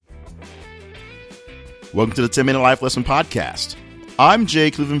Welcome to the 10-Minute Life Lesson Podcast. I'm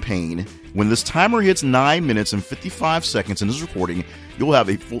Jay Cleveland Payne. When this timer hits 9 minutes and 55 seconds in this recording, you'll have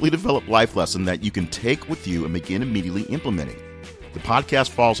a fully developed life lesson that you can take with you and begin immediately implementing. The podcast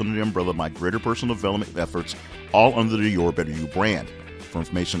falls under the umbrella of my greater personal development efforts, all under the Your Better You brand. For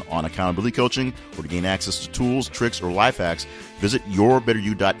information on accountability coaching or to gain access to tools, tricks, or life hacks, visit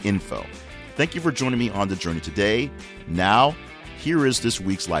yourbetteryou.info. Thank you for joining me on the journey today. Now, here is this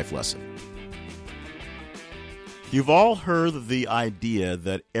week's life lesson. You've all heard the idea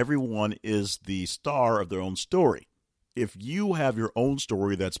that everyone is the star of their own story. If you have your own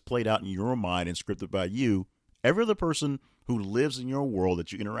story that's played out in your mind and scripted by you, every other person who lives in your world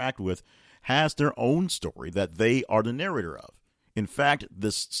that you interact with has their own story that they are the narrator of. In fact,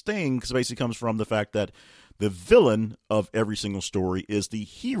 this sting basically comes from the fact that the villain of every single story is the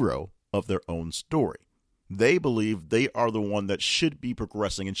hero of their own story. They believe they are the one that should be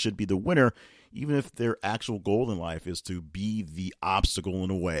progressing and should be the winner, even if their actual goal in life is to be the obstacle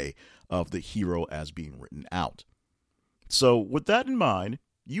in a way of the hero as being written out. So with that in mind,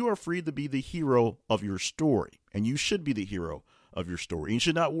 you are free to be the hero of your story, and you should be the hero of your story. You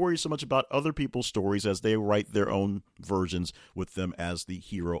should not worry so much about other people's stories as they write their own versions with them as the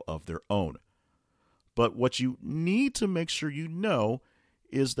hero of their own. But what you need to make sure you know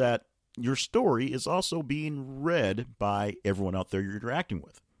is that your story is also being read by everyone out there you're interacting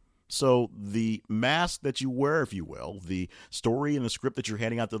with. So the mask that you wear, if you will, the story and the script that you're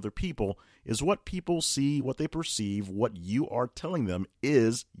handing out to other people is what people see, what they perceive, what you are telling them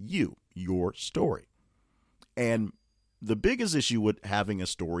is you, your story. And the biggest issue with having a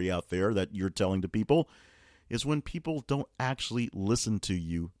story out there that you're telling to people is when people don't actually listen to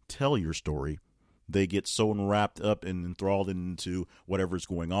you tell your story. They get so wrapped up and enthralled into whatever's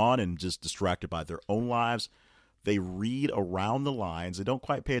going on and just distracted by their own lives. They read around the lines, they don't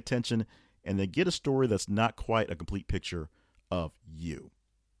quite pay attention, and they get a story that's not quite a complete picture of you.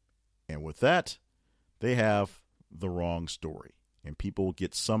 And with that, they have the wrong story. And people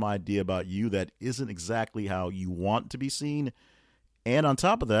get some idea about you that isn't exactly how you want to be seen, and on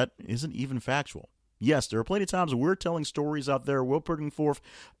top of that, isn't even factual. Yes, there are plenty of times we're telling stories out there, we're putting forth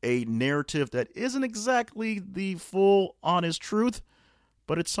a narrative that isn't exactly the full, honest truth,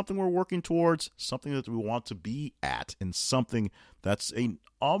 but it's something we're working towards, something that we want to be at, and something that's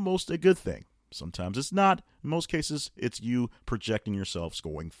almost a good thing. Sometimes it's not. In most cases, it's you projecting yourselves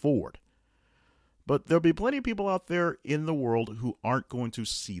going forward. But there'll be plenty of people out there in the world who aren't going to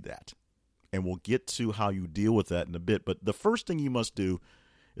see that. And we'll get to how you deal with that in a bit. But the first thing you must do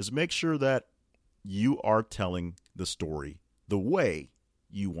is make sure that you are telling the story the way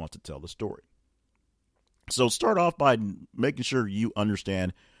you want to tell the story. So start off by making sure you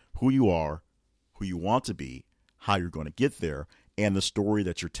understand who you are, who you want to be, how you're going to get there, and the story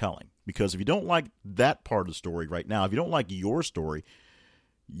that you're telling. Because if you don't like that part of the story right now, if you don't like your story,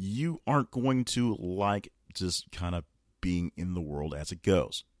 you aren't going to like just kind of being in the world as it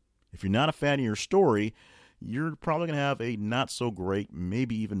goes. If you're not a fan of your story, you're probably going to have a not so great,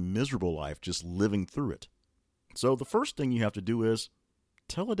 maybe even miserable life just living through it. So the first thing you have to do is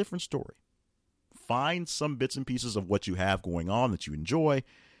tell a different story. Find some bits and pieces of what you have going on that you enjoy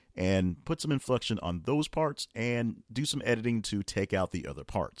and put some inflection on those parts and do some editing to take out the other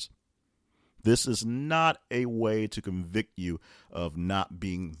parts. This is not a way to convict you of not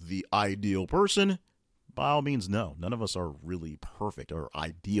being the ideal person. By all means, no. None of us are really perfect or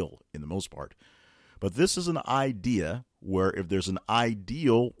ideal in the most part. But this is an idea where if there's an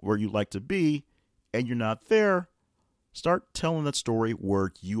ideal where you'd like to be and you're not there, start telling that story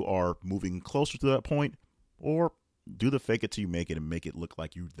where you are moving closer to that point, or do the fake it till you make it and make it look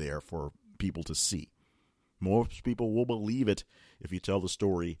like you're there for people to see. Most people will believe it if you tell the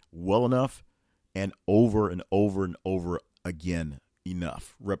story well enough and over and over and over again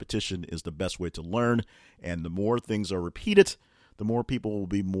enough. Repetition is the best way to learn, and the more things are repeated, the more people will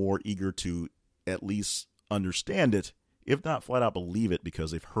be more eager to at least understand it, if not flat out believe it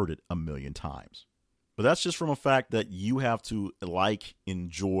because they've heard it a million times. But that's just from a fact that you have to like,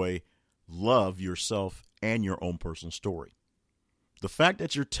 enjoy, love yourself and your own personal story. The fact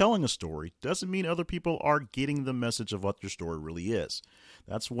that you're telling a story doesn't mean other people are getting the message of what your story really is.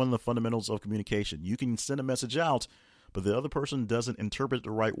 That's one of the fundamentals of communication. You can send a message out, but the other person doesn't interpret it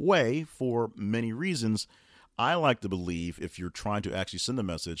the right way for many reasons. I like to believe if you're trying to actually send a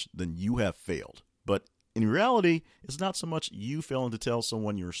message, then you have failed. But in reality, it's not so much you failing to tell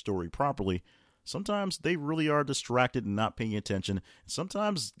someone your story properly. Sometimes they really are distracted and not paying attention.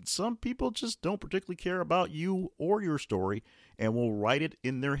 Sometimes some people just don't particularly care about you or your story and will write it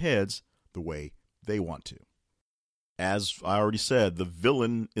in their heads the way they want to. As I already said, the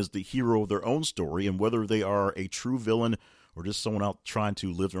villain is the hero of their own story, and whether they are a true villain or just someone out trying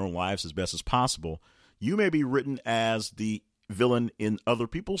to live their own lives as best as possible, you may be written as the villain in other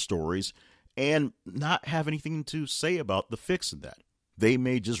people's stories and not have anything to say about the fix in that. They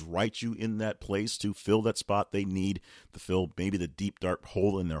may just write you in that place to fill that spot they need to fill maybe the deep, dark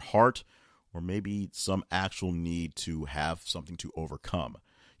hole in their heart, or maybe some actual need to have something to overcome.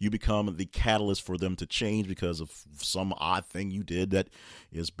 You become the catalyst for them to change because of some odd thing you did that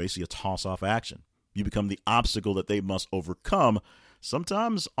is basically a toss-off action. You become the obstacle that they must overcome,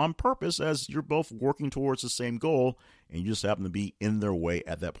 sometimes on purpose, as you're both working towards the same goal and you just happen to be in their way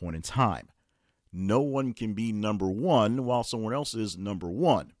at that point in time. No one can be number one while someone else is number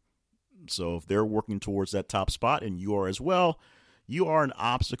one. So if they're working towards that top spot and you are as well, you are an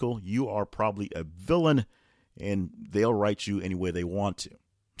obstacle, you are probably a villain, and they'll write you any way they want to.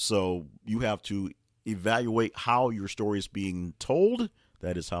 So you have to evaluate how your story is being told.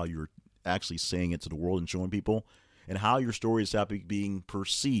 That is how you're actually saying it to the world and showing people, and how your story is being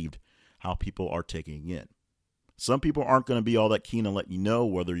perceived, how people are taking it in. Some people aren't going to be all that keen on letting you know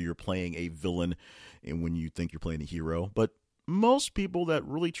whether you're playing a villain and when you think you're playing a hero, but most people that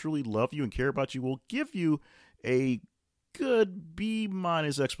really truly love you and care about you will give you a good B-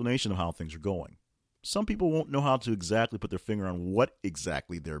 explanation of how things are going. Some people won't know how to exactly put their finger on what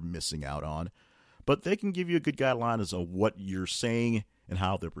exactly they're missing out on, but they can give you a good guideline as to what you're saying and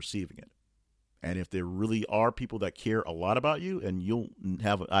how they're perceiving it. And if there really are people that care a lot about you and you'll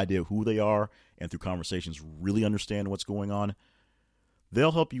have an idea of who they are and through conversations really understand what's going on,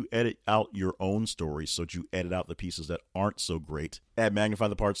 they'll help you edit out your own story so that you edit out the pieces that aren't so great and magnify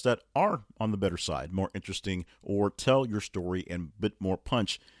the parts that are on the better side, more interesting, or tell your story and a bit more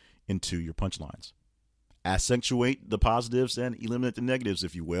punch into your punchlines. Accentuate the positives and eliminate the negatives,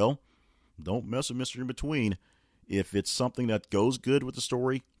 if you will. Don't mess with Mr. In Between. If it's something that goes good with the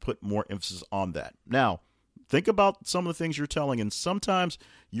story, put more emphasis on that. Now, think about some of the things you're telling, and sometimes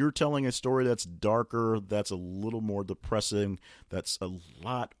you're telling a story that's darker, that's a little more depressing, that's a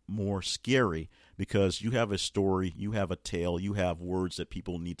lot more scary, because you have a story, you have a tale, you have words that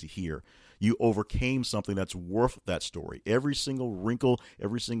people need to hear. You overcame something that's worth that story. Every single wrinkle,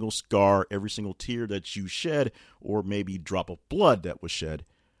 every single scar, every single tear that you shed, or maybe drop of blood that was shed,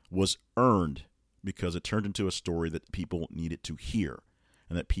 was earned because it turned into a story that people needed to hear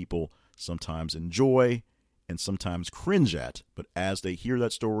and that people sometimes enjoy and sometimes cringe at. But as they hear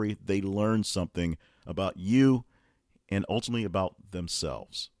that story, they learn something about you and ultimately about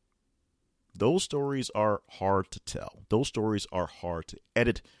themselves. Those stories are hard to tell. Those stories are hard to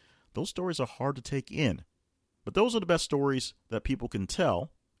edit. Those stories are hard to take in. But those are the best stories that people can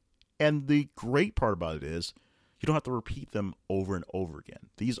tell. And the great part about it is you don't have to repeat them over and over again.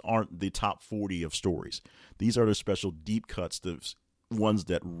 These aren't the top 40 of stories. These are the special deep cuts, the ones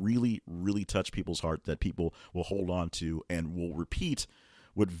that really, really touch people's heart, that people will hold on to and will repeat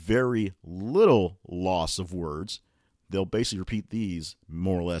with very little loss of words. They'll basically repeat these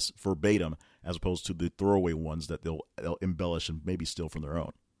more or less verbatim, as opposed to the throwaway ones that they'll embellish and maybe steal from their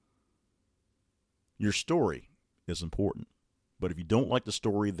own. Your story is important, but if you don't like the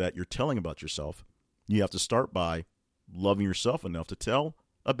story that you're telling about yourself, you have to start by loving yourself enough to tell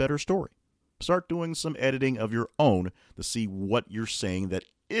a better story. Start doing some editing of your own to see what you're saying that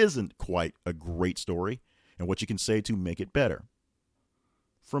isn't quite a great story and what you can say to make it better.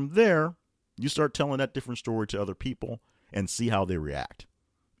 From there, you start telling that different story to other people and see how they react.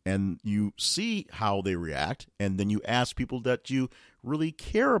 And you see how they react, and then you ask people that you really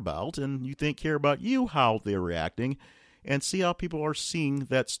care about and you think care about you how they're reacting, and see how people are seeing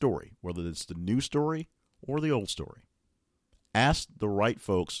that story, whether it's the new story or the old story. Ask the right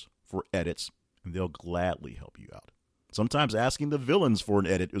folks for edits, and they'll gladly help you out. Sometimes asking the villains for an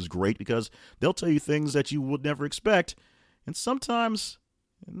edit is great because they'll tell you things that you would never expect, and sometimes,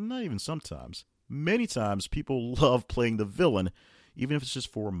 not even sometimes, many times people love playing the villain, even if it's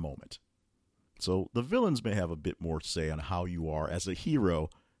just for a moment. So the villains may have a bit more say on how you are as a hero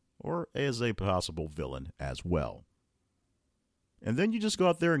or as a possible villain as well. And then you just go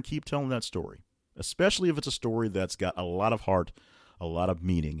out there and keep telling that story, especially if it's a story that's got a lot of heart, a lot of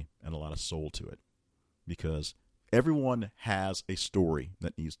meaning, and a lot of soul to it. Because everyone has a story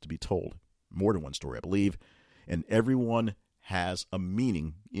that needs to be told. More than one story, I believe. And everyone has a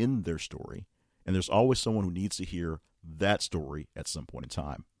meaning in their story. And there's always someone who needs to hear that story at some point in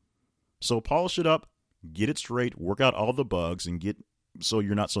time. So polish it up, get it straight, work out all the bugs, and get so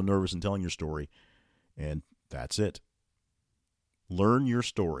you're not so nervous in telling your story. And that's it. Learn your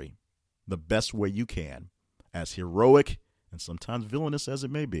story the best way you can, as heroic and sometimes villainous as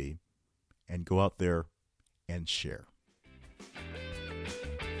it may be, and go out there and share.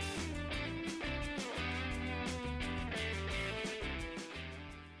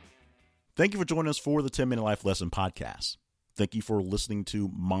 Thank you for joining us for the 10-Minute Life Lesson Podcast. Thank you for listening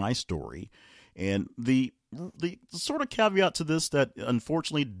to my story. And the sort of caveat to this that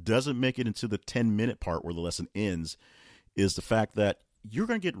unfortunately doesn't make it into the 10-minute part where the lesson ends is the fact that you're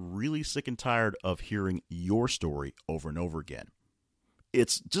going to get really sick and tired of hearing your story over and over again.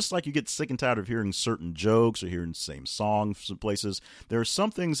 It's just like you get sick and tired of hearing certain jokes or hearing the same song some places. There are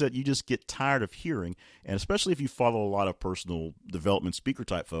some things that you just get tired of hearing, and especially if you follow a lot of personal development speaker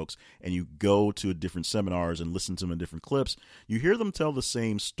type folks and you go to different seminars and listen to them in different clips, you hear them tell the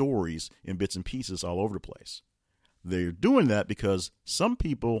same stories in bits and pieces all over the place. They're doing that because some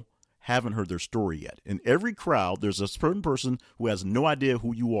people haven't heard their story yet. In every crowd, there's a certain person who has no idea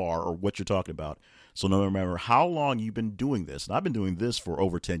who you are or what you're talking about. So no matter how long you've been doing this, and I've been doing this for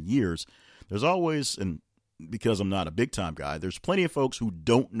over 10 years, there's always, and because I'm not a big time guy, there's plenty of folks who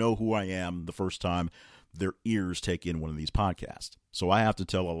don't know who I am the first time their ears take in one of these podcasts. So I have to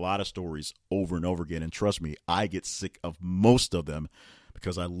tell a lot of stories over and over again. And trust me, I get sick of most of them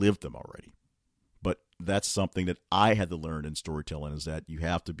because I lived them already. But that's something that I had to learn in storytelling, is that you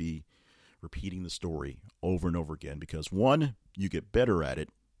have to be repeating the story over and over again because, one, you get better at it,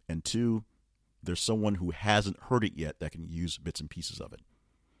 and two, there's someone who hasn't heard it yet that can use bits and pieces of it.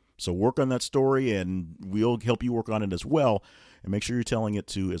 So work on that story, and we'll help you work on it as well, and make sure you're telling it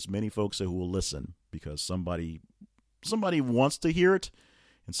to as many folks who will listen, because somebody wants to hear it,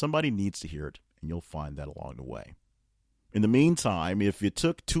 and somebody needs to hear it, and you'll find that along the way. In the meantime, if it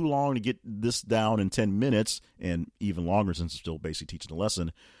took too long to get this down in 10 minutes, and even longer since I'm still basically teaching the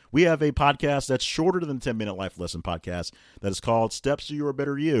lesson, we have a podcast that's shorter than the 10-Minute Life Lesson Podcast that is called Steps to Your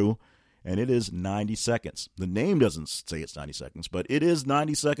Better You, and it is 90 seconds. The name doesn't say it's 90 seconds, but it is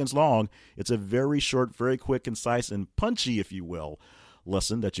 90 seconds long. It's a very short, very quick, concise, and punchy, if you will,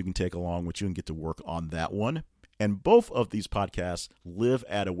 lesson that you can take along with you and get to work on that one. And both of these podcasts live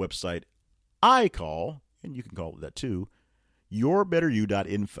at a website I call, and you can call it that too,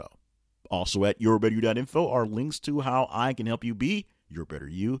 yourbetteryou.info. Also at yourbetteryou.info are links to how I can help you be your better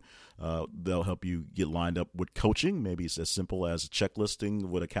you. They'll help you get lined up with coaching. Maybe it's as simple as checklisting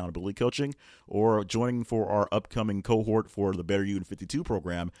with accountability coaching, or joining for our upcoming cohort for the Better You in 52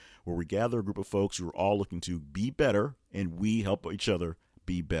 program, where we gather a group of folks who are all looking to be better, and we help each other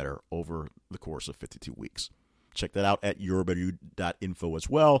be better over the course of 52 weeks. Check that out at yourbetteryou.info as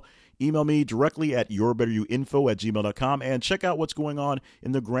well. Email me directly at yourbetteryouinfo@gmail.com, and check out what's going on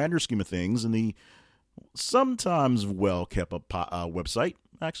in the grander scheme of things in the sometimes well-kept up website.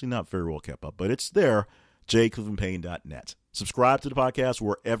 Actually, not very well kept up, but it's there, jclevelandpayne.net. Subscribe to the podcast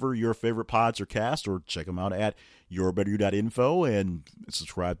wherever your favorite pods are cast, or check them out at yourbetteryou.info and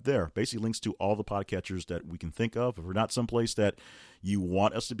subscribe there. Basically, links to all the podcatchers that we can think of. If we're not someplace that you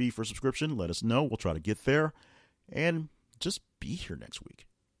want us to be for subscription, let us know. We'll try to get there. And just be here next week.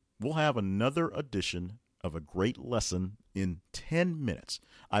 We'll have another edition of a great lesson in 10 minutes.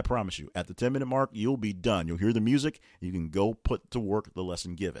 I promise you, at the 10-minute mark, you'll be done. You'll hear the music, and you can go put to work the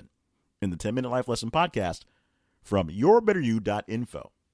lesson given. In the 10-Minute Life Lesson Podcast from yourbetteryou.info.